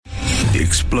The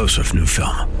explosive new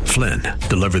film, Flynn,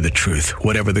 deliver the truth,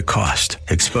 whatever the cost.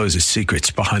 Exposes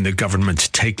secrets behind the government's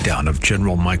takedown of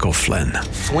General Michael Flynn.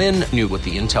 Flynn knew what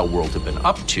the intel world had been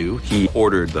up to. He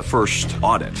ordered the first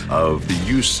audit of the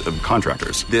use of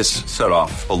contractors. This set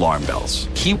off alarm bells.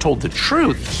 He told the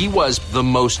truth. He was the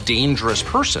most dangerous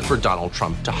person for Donald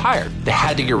Trump to hire. They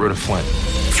had to get rid of Flynn.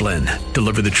 Flynn,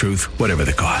 deliver the truth, whatever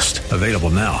the cost. Available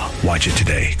now. Watch it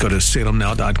today. Go to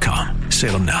salemnow.com.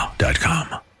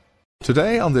 salemnow.com.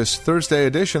 Today, on this Thursday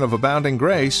edition of Abounding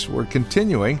Grace, we're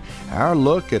continuing our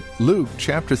look at Luke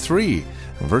chapter 3,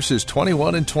 verses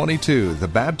 21 and 22, the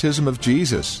baptism of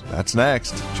Jesus. That's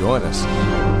next. Join us.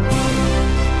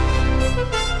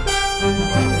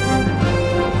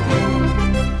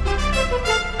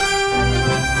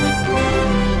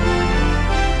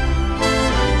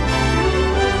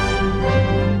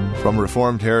 From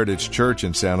Reformed Heritage Church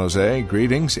in San Jose,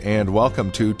 greetings and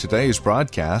welcome to today's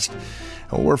broadcast.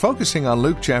 We're focusing on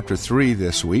Luke chapter 3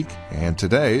 this week, and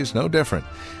today is no different.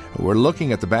 We're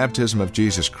looking at the baptism of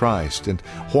Jesus Christ and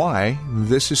why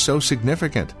this is so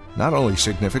significant. Not only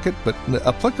significant, but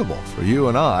applicable for you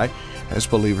and I as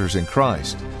believers in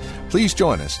Christ. Please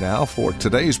join us now for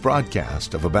today's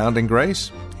broadcast of Abounding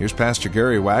Grace. Here's Pastor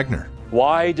Gary Wagner.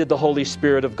 Why did the Holy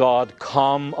Spirit of God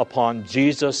come upon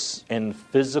Jesus in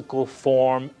physical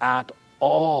form at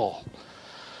all?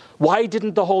 Why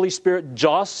didn't the Holy Spirit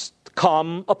just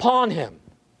come upon him?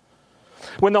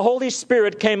 When the Holy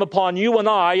Spirit came upon you and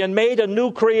I and made a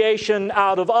new creation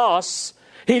out of us,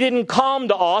 he didn't come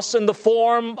to us in the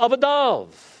form of a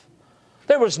dove.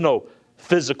 There was no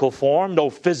physical form, no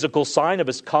physical sign of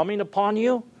his coming upon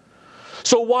you.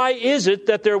 So why is it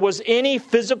that there was any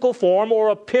physical form or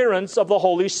appearance of the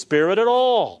Holy Spirit at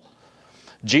all?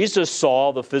 Jesus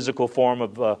saw the physical form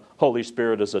of the Holy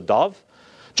Spirit as a dove.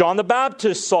 John the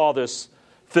Baptist saw this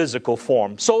physical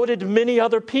form. So did many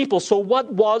other people. So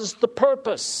what was the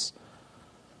purpose?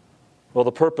 Well,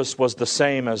 the purpose was the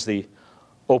same as the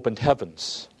opened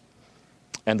heavens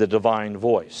and the divine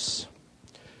voice.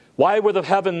 Why were the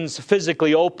heavens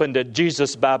physically opened at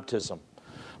Jesus' baptism?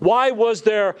 Why was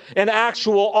there an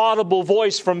actual audible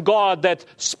voice from God that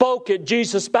spoke at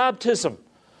Jesus' baptism?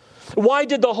 Why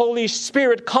did the Holy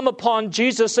Spirit come upon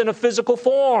Jesus in a physical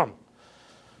form?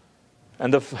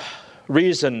 And the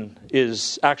reason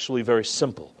is actually very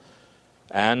simple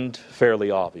and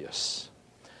fairly obvious.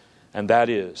 And that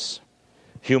is,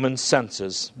 human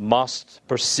senses must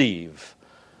perceive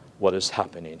what is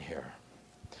happening here.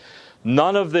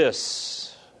 None of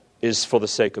this is for the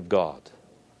sake of God.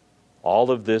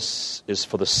 All of this is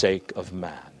for the sake of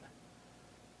man.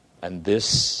 And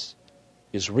this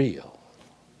is real.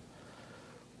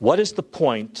 What is the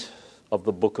point of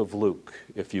the book of Luke,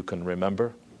 if you can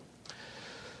remember?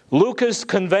 Luke is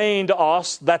conveying to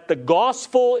us that the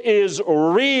gospel is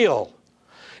real.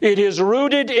 It is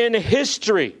rooted in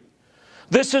history.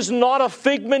 This is not a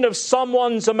figment of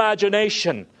someone's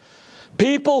imagination.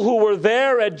 People who were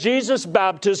there at Jesus'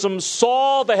 baptism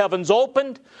saw the heavens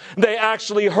opened. They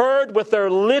actually heard with their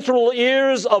literal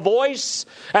ears a voice.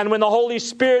 And when the Holy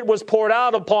Spirit was poured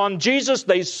out upon Jesus,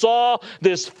 they saw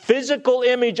this physical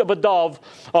image of a dove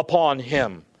upon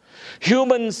him.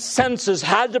 Human senses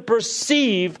had to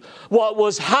perceive what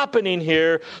was happening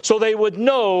here so they would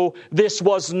know this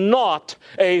was not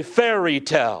a fairy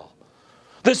tale.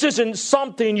 This isn't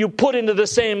something you put into the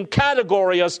same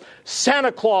category as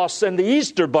Santa Claus and the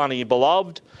Easter Bunny,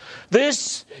 beloved.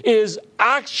 This is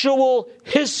actual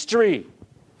history.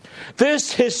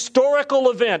 This historical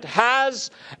event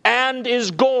has and is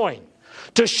going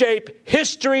to shape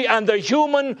history and the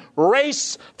human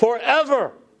race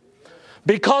forever.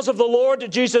 Because of the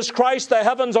Lord Jesus Christ, the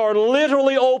heavens are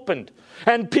literally opened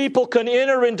and people can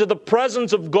enter into the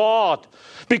presence of God.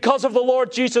 Because of the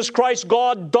Lord Jesus Christ,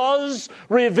 God does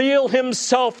reveal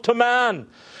himself to man.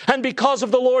 And because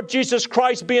of the Lord Jesus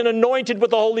Christ being anointed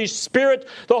with the Holy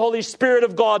Spirit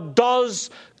of God does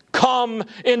come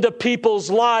into people's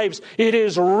lives. It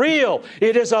is real.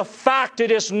 It is a fact.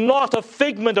 It is not a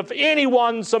figment of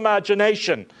anyone's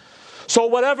imagination. So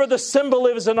whatever the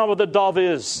symbolism of the dove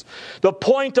is, the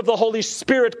point of the Holy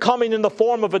Spirit coming in the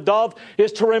form of a dove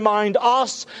is to remind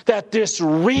us that this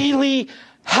really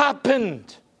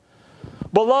happened.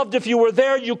 Beloved, if you were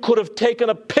there, you could have taken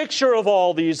a picture of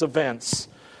all these events,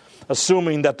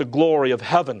 assuming that the glory of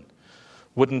heaven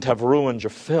wouldn't have ruined your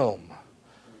film.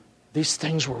 These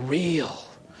things were real.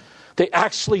 They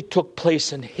actually took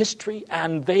place in history,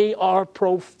 and they are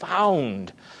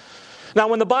profound. Now,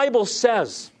 when the Bible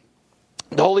says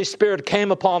the Holy Spirit came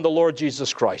upon the Lord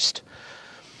Jesus Christ,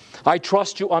 I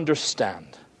trust you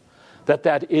understand that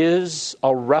that is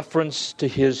a reference to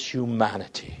his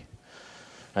humanity.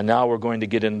 And now we're going to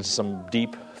get into some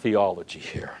deep theology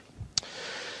here.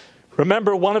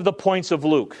 Remember, one of the points of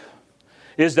Luke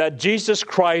is that Jesus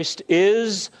Christ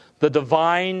is the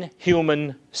divine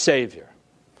human Savior.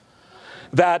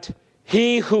 That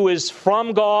He who is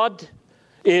from God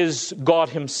is God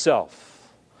Himself.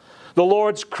 The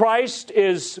Lord's Christ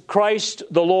is Christ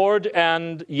the Lord,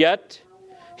 and yet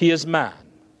He is man.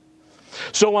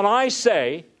 So when I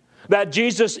say that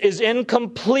Jesus is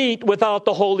incomplete without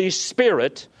the Holy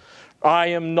Spirit, I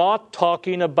am not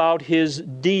talking about His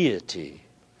deity.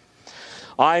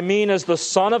 I mean, as the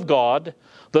Son of God,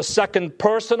 the second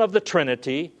person of the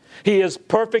Trinity, He is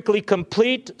perfectly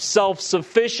complete,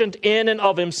 self-sufficient in and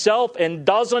of Himself, and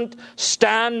doesn't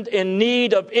stand in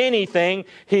need of anything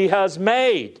He has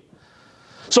made.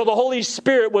 So the Holy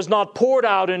Spirit was not poured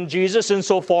out in Jesus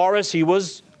insofar as He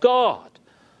was God,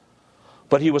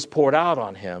 but He was poured out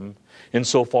on Him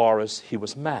insofar as He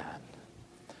was man,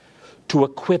 to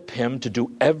equip Him to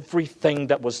do everything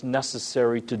that was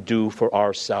necessary to do for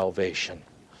our salvation.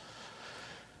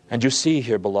 And you see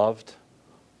here, beloved,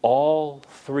 all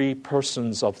three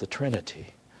persons of the Trinity.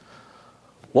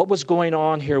 What was going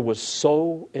on here was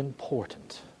so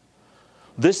important.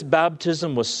 This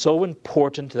baptism was so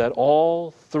important that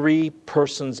all three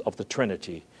persons of the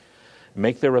Trinity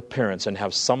make their appearance and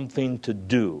have something to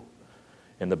do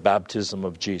in the baptism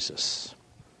of Jesus.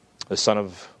 The Son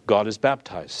of God is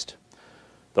baptized.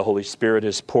 The Holy Spirit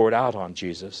is poured out on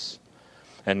Jesus.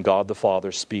 And God the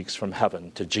Father speaks from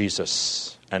heaven to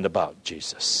Jesus and about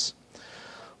Jesus.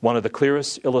 One of the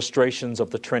clearest illustrations of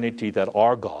the Trinity that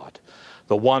our God,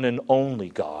 the one and only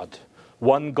God,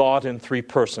 one God in three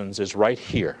persons, is right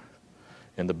here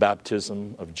in the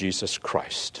baptism of Jesus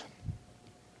Christ.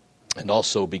 And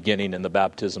also beginning in the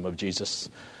baptism of Jesus,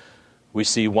 we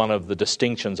see one of the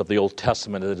distinctions of the Old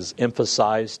Testament that is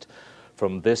emphasized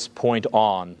from this point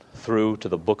on through to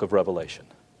the book of Revelation.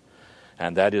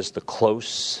 And that is the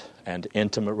close and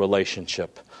intimate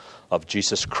relationship of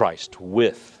Jesus Christ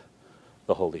with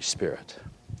the Holy Spirit.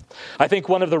 I think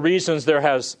one of the reasons there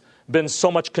has been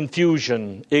so much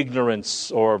confusion, ignorance,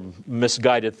 or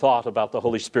misguided thought about the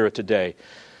Holy Spirit today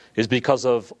is because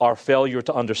of our failure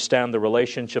to understand the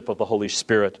relationship of the Holy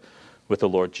Spirit with the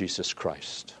Lord Jesus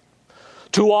Christ.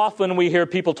 Too often we hear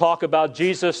people talk about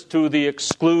Jesus to the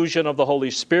exclusion of the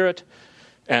Holy Spirit,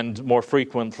 and more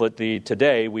frequently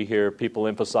today we hear people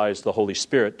emphasize the Holy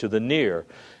Spirit to the near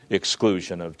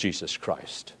exclusion of Jesus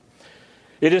Christ.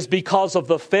 It is because of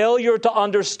the failure to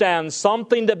understand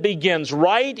something that begins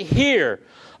right here,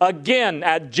 again,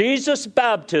 at Jesus'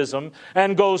 baptism,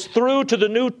 and goes through to the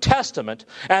New Testament,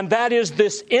 and that is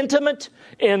this intimate,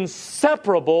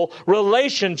 inseparable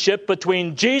relationship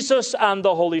between Jesus and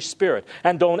the Holy Spirit.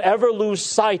 And don't ever lose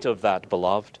sight of that,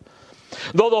 beloved.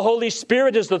 Though the Holy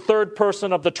Spirit is the third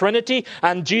person of the Trinity,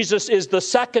 and Jesus is the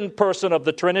second person of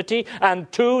the Trinity, and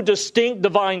two distinct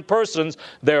divine persons,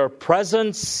 their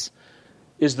presence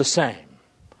is the same.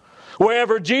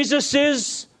 Wherever Jesus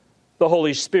is, the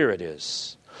Holy Spirit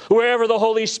is. Wherever the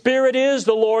Holy Spirit is,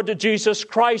 the Lord Jesus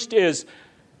Christ is.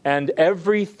 And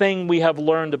everything we have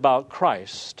learned about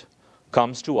Christ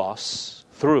comes to us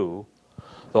through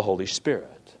the Holy Spirit.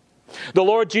 The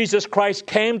Lord Jesus Christ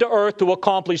came to earth to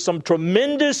accomplish some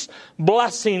tremendous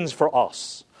blessings for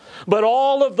us. But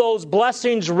all of those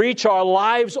blessings reach our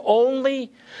lives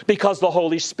only because the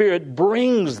Holy Spirit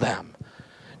brings them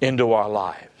into our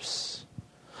lives.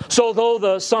 So though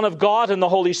the Son of God and the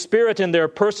Holy Spirit in their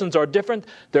persons are different,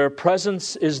 their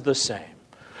presence is the same.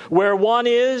 Where one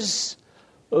is,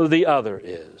 the other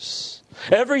is.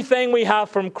 Everything we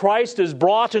have from Christ is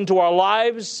brought into our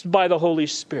lives by the Holy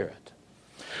Spirit.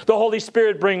 The Holy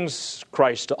Spirit brings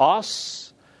Christ to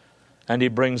us, and He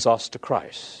brings us to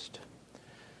Christ.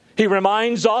 He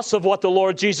reminds us of what the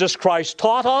Lord Jesus Christ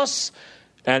taught us,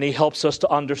 and He helps us to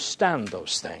understand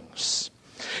those things.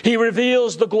 He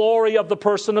reveals the glory of the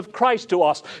person of Christ to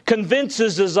us,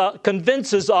 convinces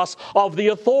us of the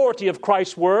authority of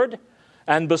Christ's word,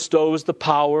 and bestows the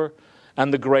power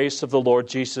and the grace of the Lord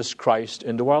Jesus Christ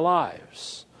into our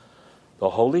lives.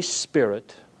 The Holy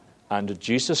Spirit and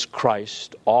Jesus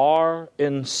Christ are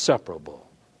inseparable.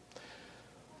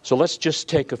 So let's just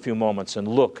take a few moments and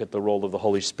look at the role of the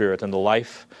Holy Spirit in the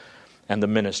life and the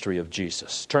ministry of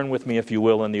Jesus. Turn with me, if you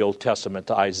will, in the Old Testament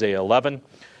to Isaiah 11,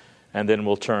 and then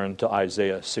we'll turn to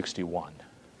Isaiah 61.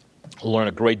 We'll learn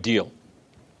a great deal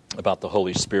about the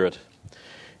Holy Spirit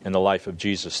in the life of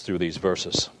Jesus through these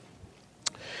verses.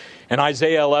 In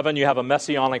Isaiah 11, you have a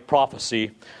messianic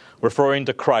prophecy referring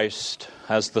to Christ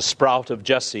as the sprout of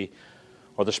Jesse,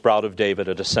 or the sprout of David,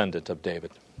 a descendant of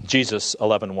David. Jesus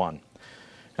 11:1.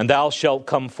 And thou shalt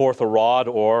come forth a rod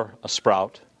or a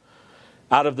sprout,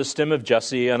 out of the stem of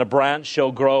Jesse, and a branch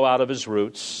shall grow out of his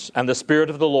roots, and the Spirit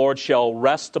of the Lord shall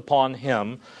rest upon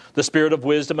him, the Spirit of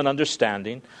wisdom and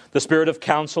understanding, the Spirit of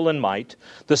counsel and might,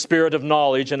 the Spirit of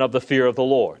knowledge and of the fear of the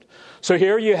Lord. So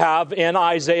here you have in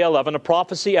Isaiah 11 a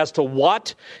prophecy as to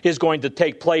what is going to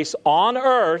take place on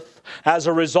earth as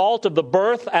a result of the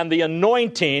birth and the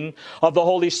anointing of the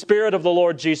Holy Spirit of the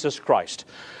Lord Jesus Christ.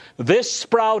 This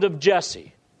sprout of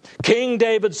Jesse, King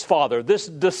David's father, this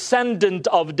descendant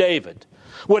of David,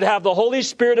 would have the Holy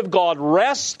Spirit of God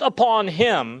rest upon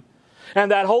him,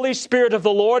 and that Holy Spirit of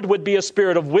the Lord would be a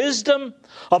spirit of wisdom,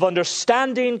 of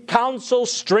understanding, counsel,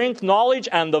 strength, knowledge,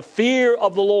 and the fear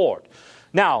of the Lord.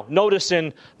 Now, notice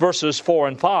in verses 4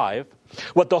 and 5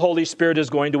 what the Holy Spirit is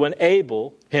going to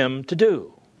enable him to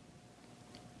do.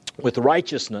 With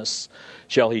righteousness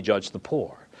shall he judge the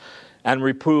poor, and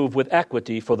reprove with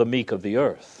equity for the meek of the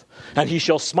earth. And he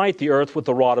shall smite the earth with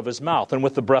the rod of his mouth, and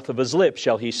with the breath of his lips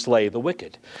shall he slay the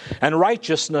wicked. And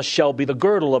righteousness shall be the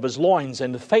girdle of his loins,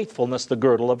 and faithfulness the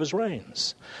girdle of his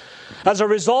reins. As a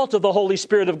result of the Holy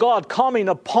Spirit of God coming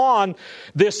upon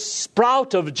this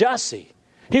sprout of Jesse,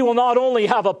 he will not only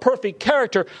have a perfect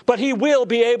character, but he will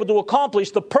be able to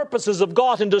accomplish the purposes of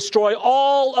God and destroy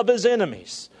all of his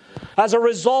enemies. As a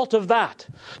result of that,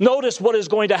 notice what is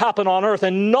going to happen on earth,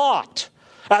 and not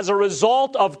as a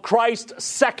result of Christ's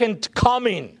second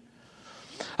coming.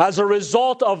 As a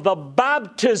result of the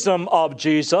baptism of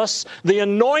Jesus, the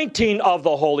anointing of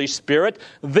the Holy Spirit,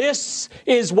 this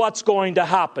is what's going to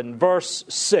happen. Verse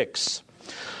 6.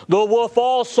 The wolf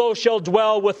also shall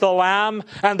dwell with the lamb,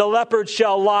 and the leopard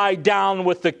shall lie down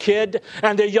with the kid,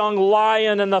 and the young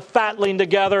lion and the fatling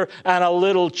together, and a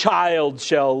little child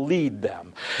shall lead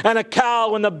them. And a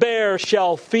cow and the bear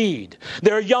shall feed.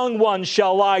 Their young ones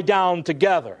shall lie down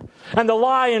together. And the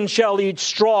lion shall eat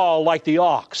straw like the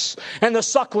ox. And the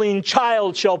suckling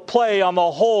child shall play on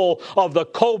the hole of the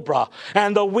cobra.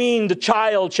 And the weaned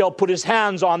child shall put his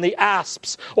hands on the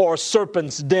asps or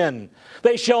serpent's den.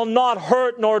 They shall not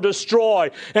hurt nor destroy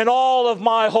in all of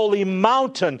my holy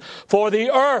mountain, for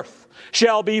the earth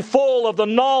shall be full of the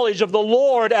knowledge of the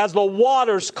Lord as the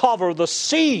waters cover the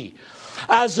sea.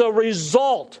 As a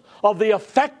result of the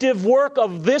effective work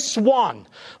of this one,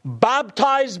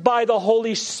 baptized by the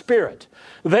Holy Spirit,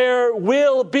 there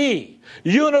will be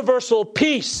universal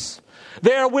peace.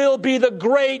 There will be the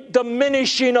great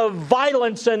diminishing of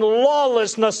violence and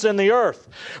lawlessness in the earth.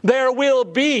 There will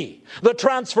be the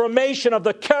transformation of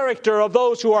the character of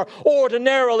those who are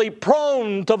ordinarily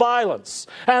prone to violence.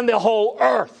 And the whole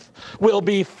earth will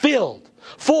be filled,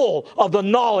 full of the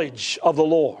knowledge of the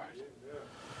Lord.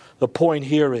 The point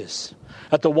here is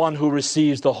that the one who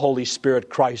receives the Holy Spirit,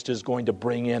 Christ, is going to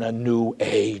bring in a new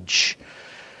age.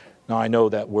 Now, I know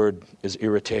that word is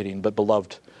irritating, but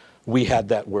beloved, we had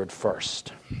that word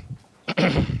first.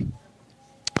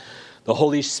 The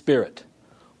Holy Spirit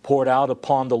poured out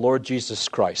upon the Lord Jesus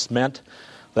Christ meant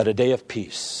that a day of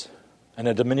peace and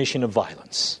a diminishing of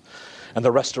violence and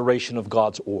the restoration of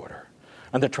God's order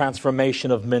and the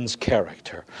transformation of men's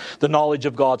character, the knowledge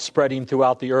of God spreading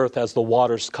throughout the earth as the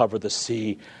waters cover the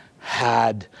sea,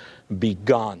 had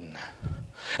begun.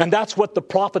 And that's what the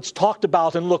prophets talked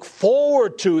about and looked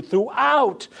forward to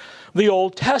throughout the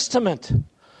Old Testament.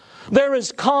 There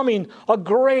is coming a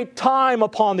great time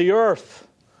upon the earth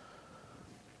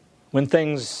when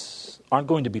things aren't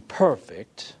going to be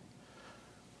perfect.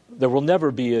 There will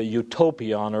never be a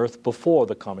utopia on earth before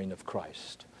the coming of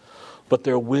Christ. But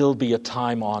there will be a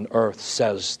time on earth,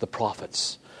 says the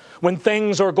prophets, when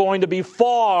things are going to be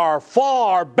far,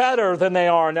 far better than they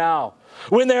are now.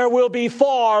 When there will be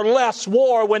far less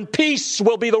war, when peace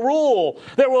will be the rule.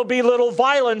 There will be little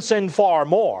violence and far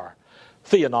more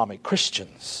theonomic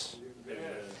Christians.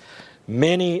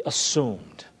 Many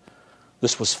assumed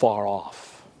this was far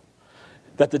off,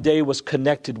 that the day was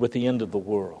connected with the end of the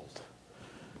world.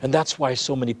 And that's why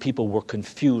so many people were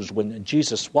confused when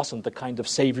Jesus wasn't the kind of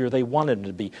Savior they wanted him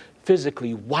to be,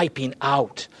 physically wiping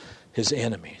out his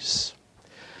enemies.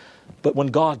 But when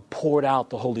God poured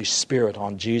out the Holy Spirit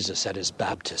on Jesus at his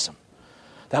baptism,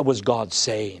 that was God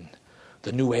saying,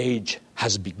 the new age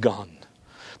has begun.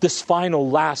 This final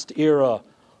last era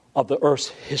of the earth's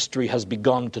history has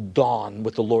begun to dawn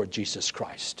with the Lord Jesus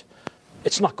Christ.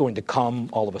 It's not going to come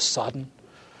all of a sudden.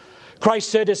 Christ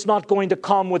said it's not going to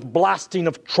come with blasting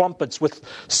of trumpets, with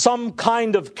some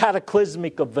kind of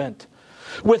cataclysmic event,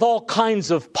 with all kinds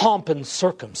of pomp and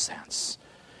circumstance.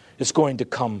 It's going to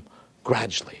come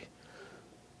gradually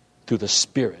through the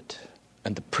Spirit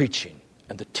and the preaching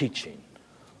and the teaching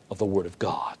of the Word of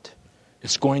God.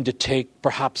 It's going to take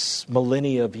perhaps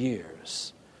millennia of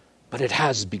years, but it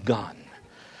has begun.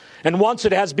 And once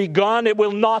it has begun, it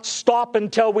will not stop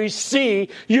until we see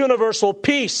universal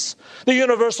peace, the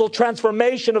universal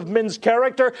transformation of men's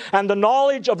character, and the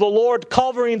knowledge of the Lord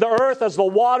covering the earth as the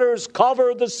waters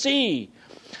cover the sea.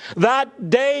 That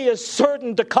day is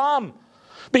certain to come,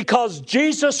 because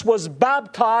Jesus was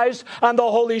baptized and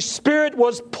the Holy Spirit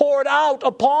was poured out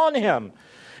upon him.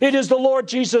 It is the Lord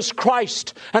Jesus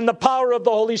Christ and the power of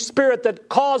the Holy Spirit that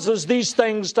causes these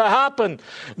things to happen.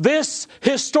 This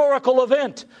historical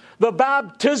event, the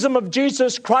baptism of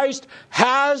Jesus Christ,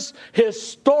 has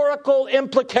historical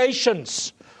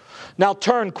implications. Now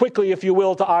turn quickly, if you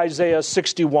will, to Isaiah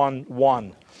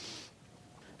 61:1.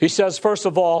 He says, first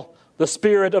of all, the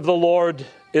Spirit of the Lord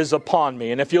is upon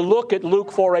me. And if you look at Luke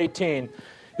 4:18,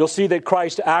 you'll see that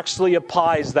Christ actually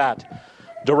applies that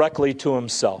directly to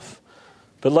himself.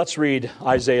 But let's read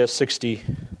Isaiah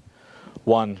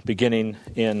 61, beginning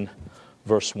in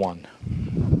verse 1.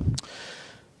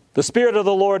 The Spirit of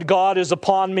the Lord God is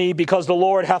upon me, because the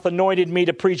Lord hath anointed me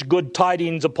to preach good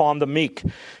tidings upon the meek.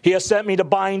 He has sent me to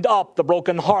bind up the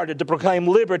brokenhearted, to proclaim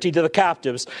liberty to the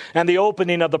captives, and the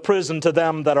opening of the prison to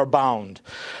them that are bound.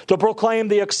 To proclaim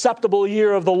the acceptable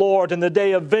year of the Lord, and the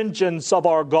day of vengeance of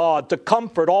our God, to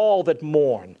comfort all that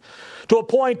mourn. To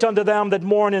appoint unto them that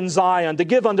mourn in Zion, to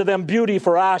give unto them beauty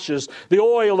for ashes, the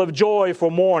oil of joy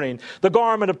for mourning, the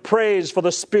garment of praise for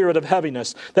the spirit of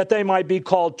heaviness, that they might be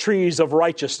called trees of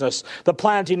righteousness, the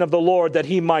planting of the Lord, that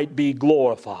he might be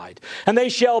glorified. And they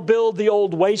shall build the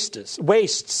old wastes,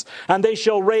 and they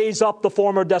shall raise up the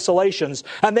former desolations,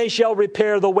 and they shall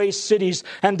repair the waste cities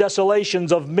and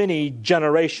desolations of many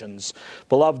generations.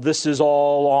 Beloved, this is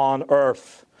all on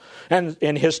earth and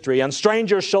in history. And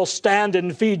strangers shall stand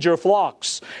and feed your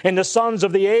flocks, and the sons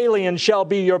of the alien shall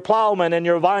be your plowmen and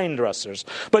your vine dressers.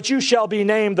 But you shall be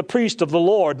named the priest of the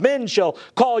Lord. Men shall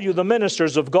call you the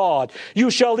ministers of God.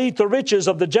 You shall eat the riches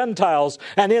of the Gentiles,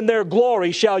 and in their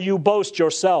glory shall you boast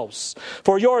yourselves.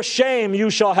 For your shame you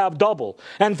shall have double,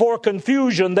 and for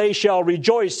confusion they shall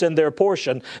rejoice in their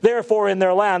portion. Therefore in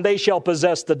their land they shall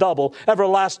possess the double.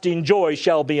 Everlasting joy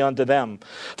shall be unto them.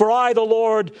 For I, the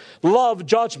Lord, love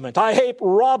judgment. I hate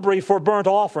robbery for burnt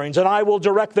offerings, and I will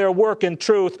direct their work in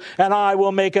truth, and I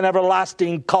will make an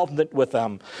everlasting covenant with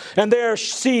them. And their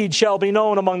seed shall be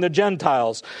known among the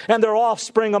Gentiles, and their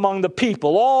offspring among the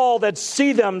people. All that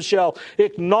see them shall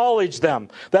acknowledge them,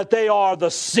 that they are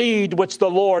the seed which the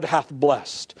Lord hath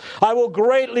blessed. I will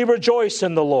greatly rejoice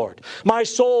in the Lord. My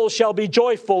soul shall be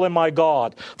joyful in my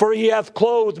God, for he hath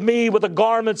clothed me with the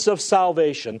garments of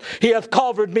salvation. He hath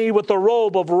covered me with the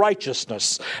robe of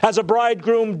righteousness. As a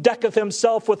bridegroom decketh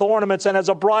himself with ornaments, and as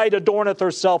a bride adorneth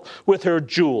herself with her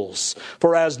jewels.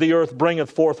 For as the earth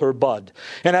bringeth forth her bud,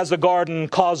 and as the garden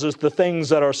causes the things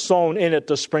that are sown in it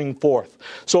to spring forth,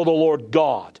 so the Lord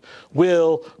God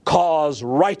will cause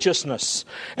righteousness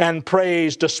and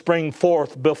praise to spring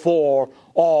forth before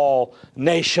all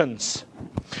nations.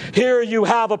 Here you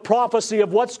have a prophecy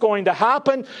of what's going to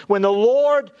happen when the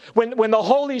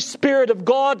Holy Spirit of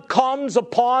God comes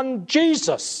upon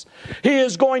Jesus. He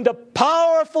is going to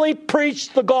powerfully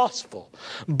preach the gospel,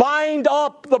 bind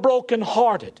up the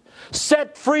brokenhearted,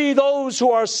 set free those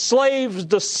who are slaves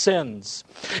to sins.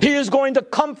 He is going to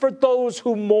comfort those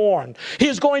who mourn. He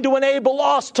is going to enable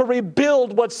us to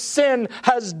rebuild what sin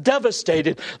has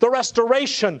devastated. The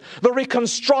restoration, the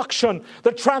reconstruction,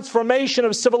 the transformation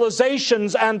of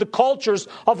civilizations and cultures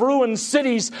of ruined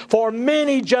cities for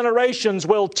many generations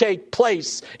will take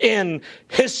place in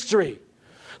history.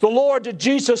 The Lord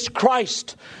Jesus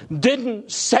Christ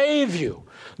didn't save you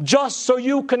just so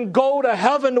you can go to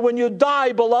heaven when you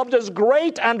die, beloved, as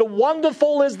great and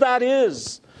wonderful as that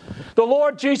is. The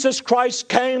Lord Jesus Christ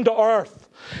came to earth,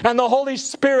 and the Holy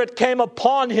Spirit came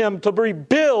upon him to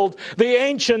rebuild the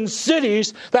ancient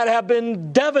cities that have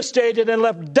been devastated and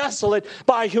left desolate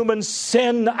by human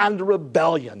sin and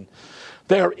rebellion.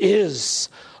 There is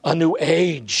a new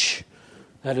age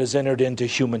that has entered into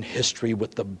human history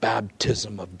with the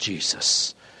baptism of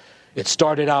Jesus. It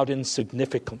started out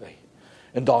insignificantly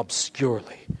and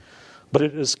obscurely, but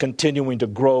it is continuing to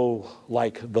grow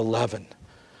like the leaven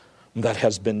that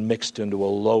has been mixed into a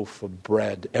loaf of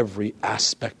bread. Every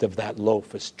aspect of that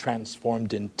loaf is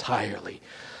transformed entirely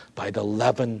by the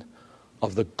leaven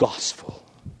of the gospel.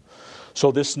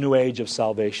 So this new age of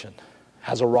salvation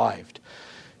has arrived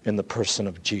in the person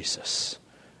of Jesus.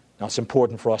 Now it's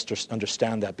important for us to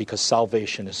understand that, because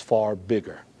salvation is far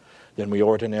bigger than we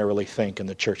ordinarily think in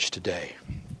the church today.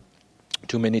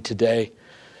 Too many today,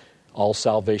 all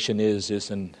salvation is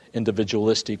an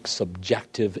individualistic,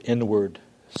 subjective, inward,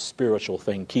 spiritual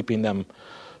thing, keeping them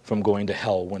from going to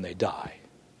hell when they die.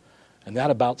 And that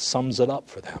about sums it up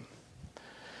for them.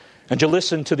 And you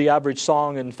listen to the average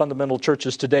song in fundamental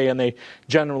churches today, and they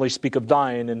generally speak of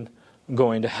dying and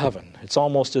going to heaven. It's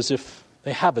almost as if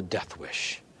they have a death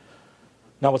wish.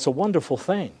 Now, it's a wonderful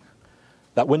thing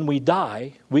that when we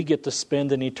die, we get to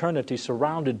spend an eternity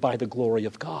surrounded by the glory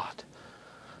of God.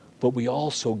 But we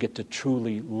also get to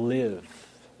truly live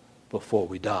before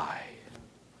we die.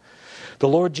 The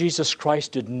Lord Jesus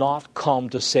Christ did not come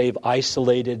to save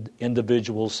isolated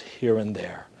individuals here and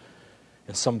there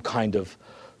in some kind of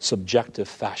subjective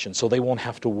fashion, so they won't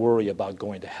have to worry about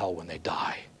going to hell when they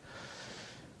die.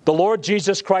 The Lord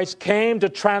Jesus Christ came to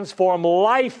transform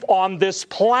life on this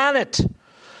planet,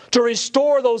 to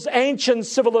restore those ancient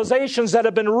civilizations that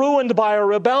have been ruined by a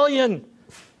rebellion.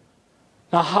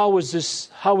 Now, how is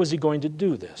he going to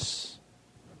do this?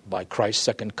 By Christ's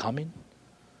second coming?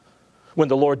 When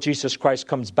the Lord Jesus Christ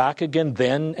comes back again,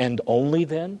 then and only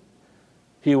then,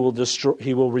 he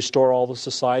will restore all the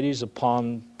societies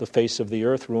upon the face of the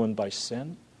earth ruined by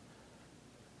sin?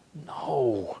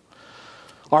 No.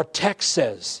 Our text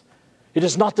says, it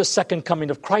is not the second coming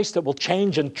of Christ that will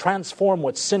change and transform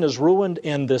what sin has ruined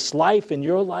in this life, in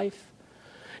your life.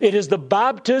 It is the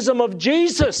baptism of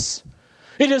Jesus.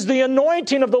 It is the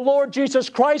anointing of the Lord Jesus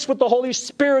Christ with the Holy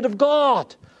Spirit of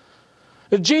God.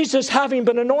 Jesus, having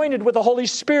been anointed with the Holy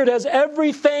Spirit, has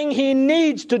everything he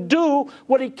needs to do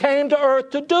what he came to earth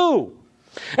to do.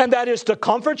 And that is to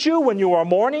comfort you when you are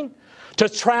mourning, to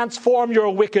transform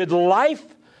your wicked life,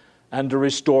 and to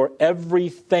restore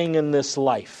everything in this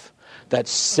life that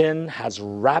sin has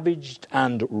ravaged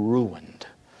and ruined.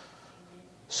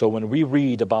 So when we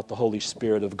read about the Holy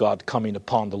Spirit of God coming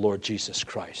upon the Lord Jesus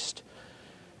Christ,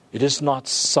 it is not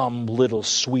some little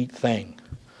sweet thing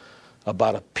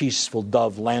about a peaceful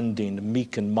dove landing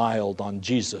meek and mild on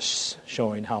Jesus,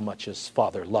 showing how much his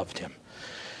Father loved him.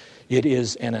 It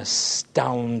is an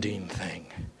astounding thing.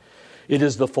 It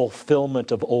is the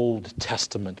fulfillment of Old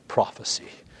Testament prophecy.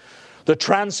 The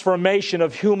transformation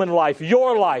of human life,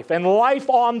 your life, and life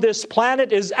on this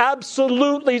planet is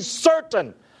absolutely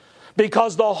certain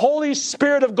because the Holy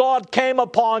Spirit of God came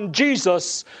upon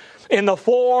Jesus in the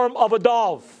form of a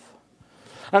dove.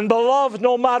 And beloved,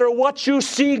 no matter what you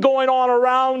see going on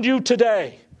around you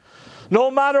today,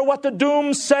 no matter what the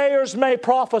doomsayers may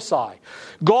prophesy,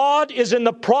 God is in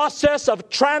the process of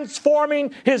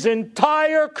transforming his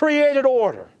entire created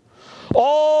order.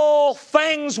 All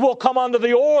things will come under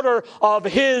the order of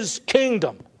his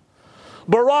kingdom.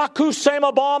 Barack Hussein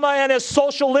Obama and his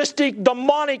socialistic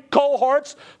demonic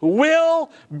cohorts will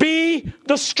be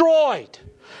destroyed.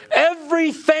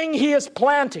 Everything he is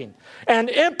planting and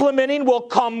implementing will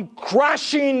come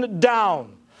crashing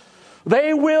down.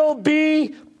 They will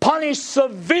be punished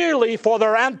severely for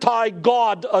their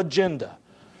anti-God agenda.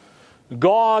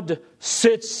 God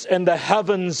sits in the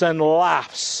heavens and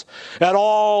laughs at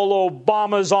all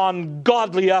Obama's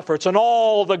ungodly efforts and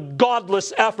all the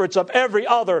godless efforts of every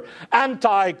other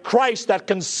anti-Christ that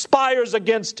conspires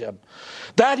against him.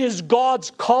 That is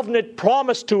God's covenant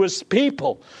promise to his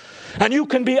people. And you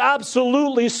can be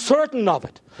absolutely certain of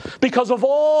it because of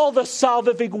all the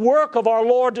salvific work of our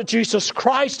Lord Jesus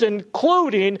Christ,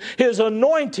 including his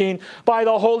anointing by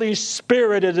the Holy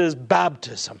Spirit at his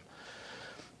baptism.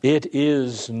 It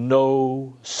is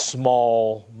no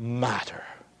small matter.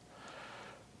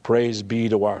 Praise be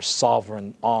to our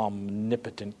sovereign,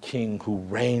 omnipotent King who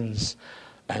reigns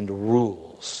and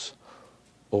rules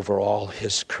over all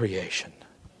his creation.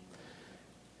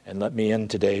 And let me end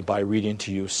today by reading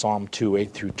to you Psalm 2,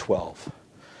 8 through 12.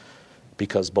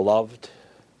 Because, beloved,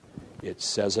 it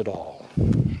says it all.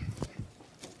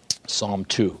 Psalm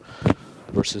 2,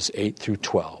 verses 8 through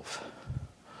 12.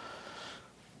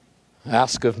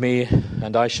 Ask of me,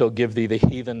 and I shall give thee the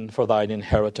heathen for thine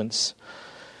inheritance,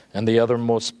 and the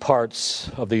uttermost parts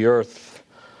of the earth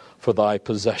for thy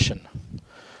possession.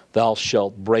 Thou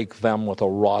shalt break them with a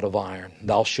rod of iron.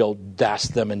 Thou shalt dash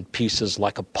them in pieces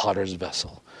like a potter's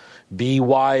vessel. Be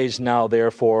wise now,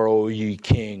 therefore, O ye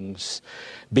kings.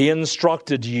 Be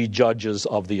instructed, ye judges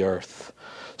of the earth.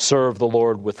 Serve the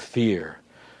Lord with fear,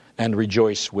 and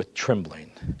rejoice with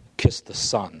trembling. Kiss the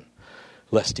Son,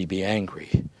 lest he be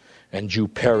angry, and you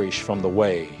perish from the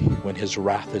way when his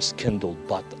wrath is kindled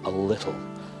but a little.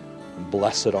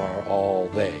 Blessed are all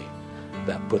they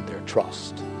that put their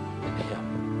trust in him.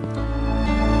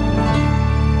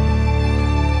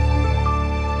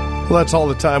 Well, that's all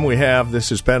the time we have.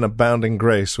 This has been Abounding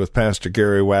Grace with Pastor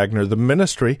Gary Wagner, the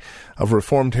ministry of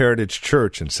Reformed Heritage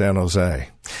Church in San Jose.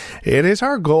 It is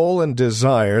our goal and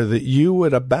desire that you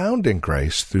would abound in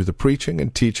grace through the preaching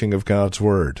and teaching of God's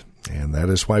Word. And that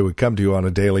is why we come to you on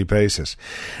a daily basis.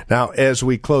 Now, as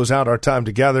we close out our time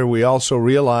together, we also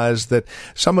realize that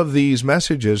some of these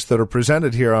messages that are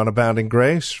presented here on Abounding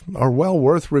Grace are well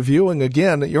worth reviewing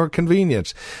again at your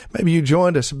convenience. Maybe you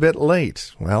joined us a bit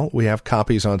late. Well, we have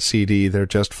copies on CD. They're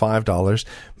just $5.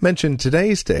 Mention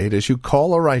today's date as you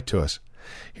call or write to us.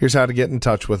 Here's how to get in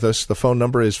touch with us. The phone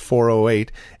number is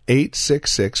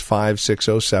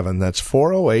 408-866-5607. That's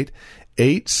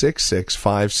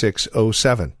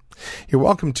 408-866-5607. You're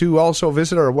welcome to also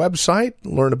visit our website,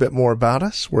 learn a bit more about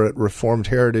us. We're at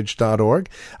reformedheritage.org.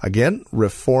 Again,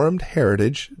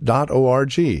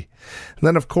 reformedheritage.org. And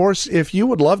then, of course, if you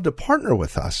would love to partner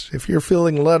with us, if you're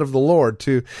feeling led of the Lord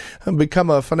to become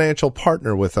a financial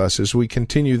partner with us as we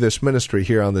continue this ministry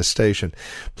here on this station,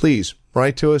 please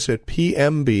write to us at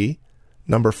PMB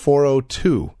number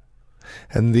 402.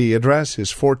 And the address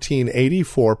is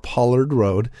 1484 Pollard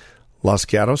Road, Los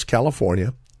Gatos,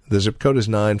 California. The zip code is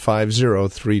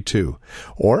 95032.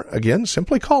 Or, again,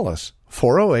 simply call us,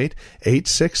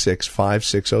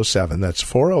 408-866-5607. That's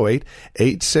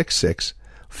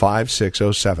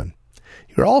 408-866-5607.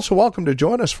 You're also welcome to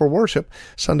join us for worship.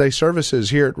 Sunday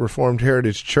services here at Reformed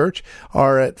Heritage Church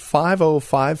are at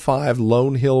 5055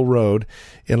 Lone Hill Road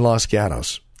in Los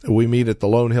Gatos. We meet at the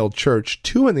Lone Hill Church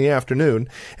 2 in the afternoon,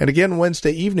 and again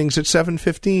Wednesday evenings at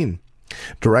 7:15.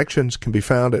 Directions can be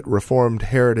found at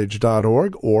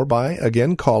reformedheritage.org or by,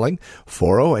 again, calling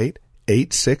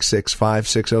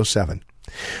 408-866-5607.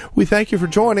 We thank you for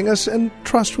joining us and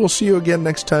trust we'll see you again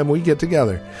next time we get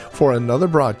together for another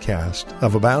broadcast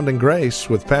of Abounding Grace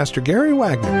with Pastor Gary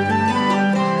Wagner.